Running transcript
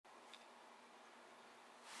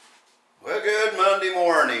Sunday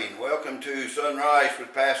morning. Welcome to Sunrise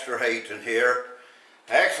with Pastor Hayton here.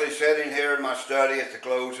 Actually sitting here in my study at the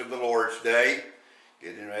close of the Lord's Day,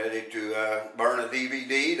 getting ready to burn a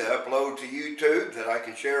DVD to upload to YouTube that I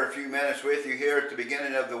can share a few minutes with you here at the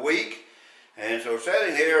beginning of the week. And so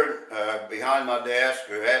sitting here behind my desk,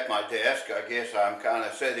 or at my desk, I guess I'm kind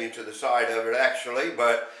of sitting to the side of it actually,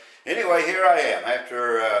 but anyway, here I am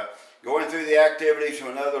after going through the activities of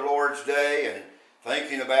another Lord's Day and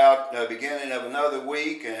thinking about the beginning of another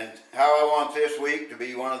week and how I want this week to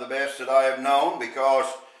be one of the best that I have known, because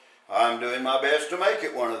I'm doing my best to make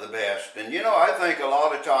it one of the best. And you know, I think a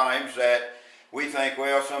lot of times that we think,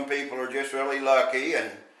 well, some people are just really lucky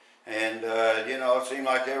and you know, it seems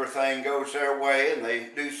like everything goes their way and they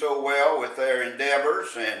do so well with their endeavors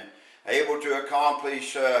and able to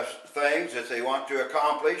accomplish things that they want to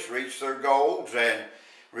accomplish, reach their goals and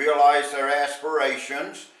realize their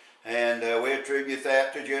aspirations. And we attribute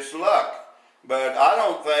that to just luck. But I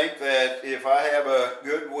don't think that if I have a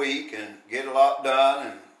good week and get a lot done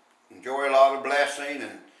and enjoy a lot of blessing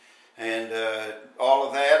and all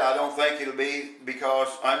of that, I don't think it'll be because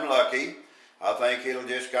I'm lucky. I think it'll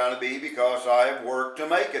just kind of be because I have worked to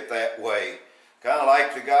make it that way. Kind of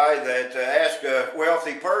like the guy that asked a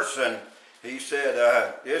wealthy person, he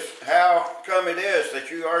said, just how come it is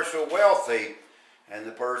that you are so wealthy? And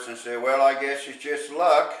the person said, well, I guess it's just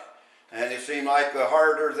luck. And it seemed like the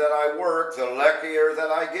harder that I work, the luckier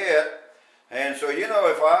that I get. And so, you know,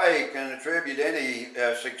 if I can attribute any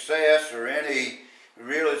success or any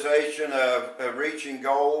realization of reaching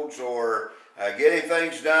goals or getting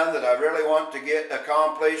things done that I really want to get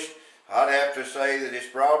accomplished, I'd have to say that it's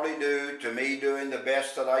probably due to me doing the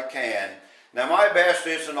best that I can. Now, my best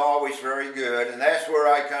isn't always very good, and that's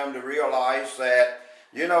where I come to realize that,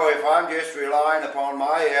 you know, if I'm just relying upon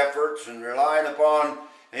my efforts and relying upon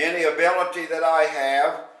any ability that I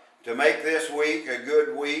have to make this week a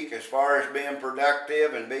good week as far as being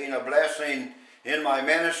productive and being a blessing in my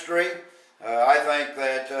ministry, I think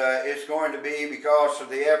that it's going to be because of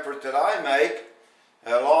the effort that I make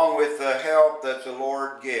along with the help that the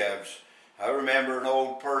Lord gives. I remember an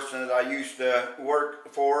old person that I used to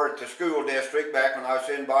work for at the school district back when I was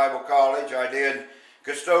in Bible college. I did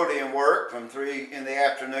custodian work from 3 in the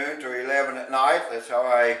afternoon to 11 at night. That's how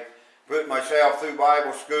I put myself through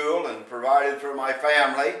Bible school and provided for my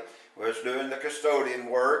family, was doing the custodian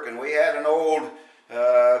work. And we had an old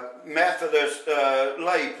Methodist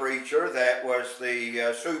lay preacher that was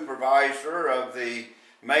the supervisor of the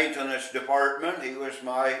maintenance department. He was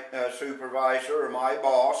my supervisor or my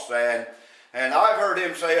boss. And I've heard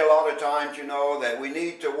him say a lot of times, you know, that we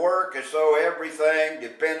need to work as though everything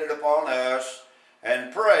depended upon us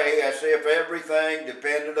and pray as if everything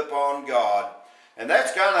depended upon God. And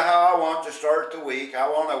that's kind of how I want to start the week. I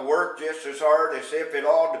want to work just as hard as if it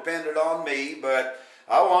all depended on me, but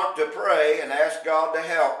I want to pray and ask God to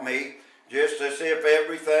help me just as if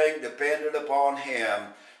everything depended upon Him.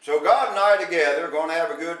 So God and I together are going to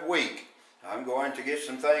have a good week. I'm going to get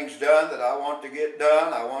some things done that I want to get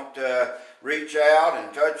done. I want to reach out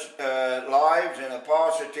and touch lives in a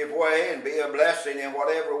positive way and be a blessing in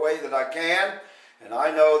whatever way that I can. And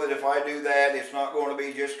I know that if I do that, it's not going to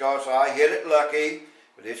be just because I hit it lucky,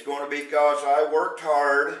 but it's going to be because I worked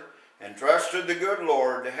hard and trusted the good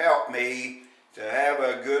Lord to help me to have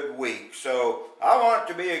a good week. So I want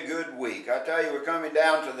it to be a good week. I tell you, we're coming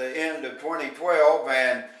down to the end of 2012,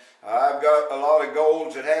 and I've got a lot of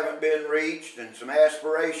goals that haven't been reached and some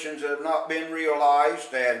aspirations that have not been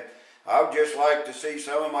realized, and I would just like to see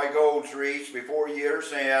some of my goals reached before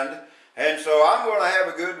year's end. And so I'm going to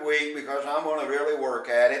have a good week because I'm going to really work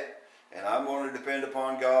at it, and I'm going to depend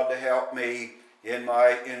upon God to help me in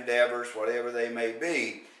my endeavors, whatever they may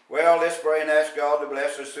be. Well, let's pray and ask God to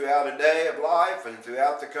bless us throughout a day of life and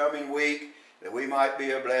throughout the coming week, that we might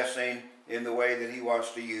be a blessing in the way that He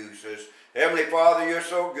wants to use us. Heavenly Father, You're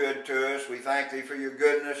so good to us. We thank Thee for Your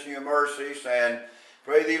goodness and Your mercies, and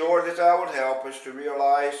pray Thee, Lord, that Thou would help us to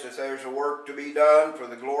realize that there's a work to be done for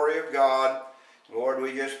the glory of God. Lord,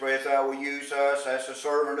 we just pray that Thou will use us as a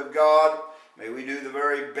servant of God. May we do the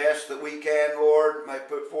very best that we can, Lord. May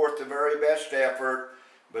put forth the very best effort.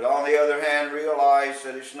 But on the other hand, realize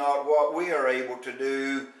that it's not what we are able to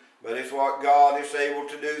do, but it's what God is able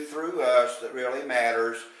to do through us that really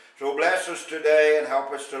matters. So bless us today and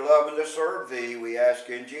help us to love and to serve Thee. We ask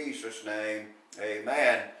in Jesus' name.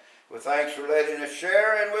 Amen. Well, thanks for letting us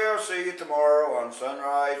share, and we'll see you tomorrow on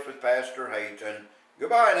Sunrise with Pastor Hayton.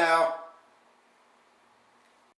 Goodbye now.